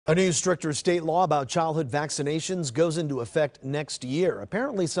A new stricter state law about childhood vaccinations goes into effect next year.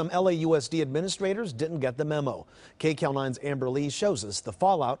 Apparently, some LAUSD administrators didn't get the memo. KCAL 9's Amber Lee shows us the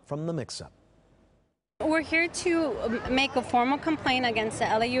fallout from the mix-up. We're here to make a formal complaint against the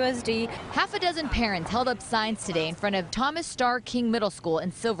LAUSD. Half a dozen parents held up signs today in front of Thomas Starr Middle School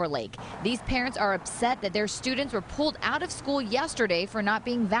in Silver Lake. These parents are upset that their students were pulled out of school yesterday for not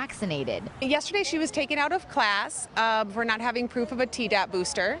being vaccinated. Yesterday she was taken out of class for not having proof of a Tdap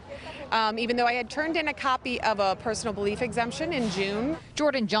booster, even though I had turned in a copy of a personal belief exemption in June.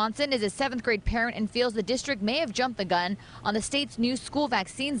 Jordan Johnson is a 7th grade parent and feels the district may have jumped the gun on the state's new school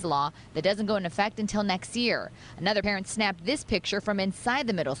vaccines law that doesn't go into effect until next year. Another parent snapped this picture from inside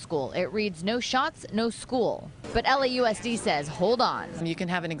the middle school. It reads, "No shots, no school." But LAUSD says, hold on. You can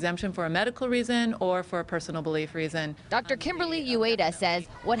have an exemption for a medical reason or for a personal belief reason. Dr. Kimberly Ueda says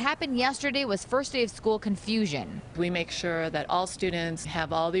what happened yesterday was first day of school confusion. We make sure that all students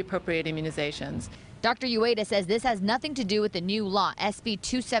have all the appropriate immunizations. Dr. Ueda says this has nothing to do with the new law, SB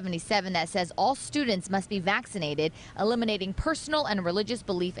 277, that says all students must be vaccinated, eliminating personal and religious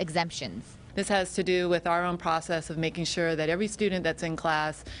belief exemptions. This has to do with our own process of making sure that every student that's in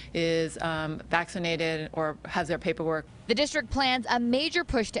class is vaccinated or has their paperwork. The district plans a major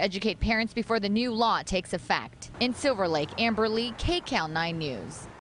push to educate parents before the new law takes effect. In Silver Lake, Amber Lee, KCAL 9 News.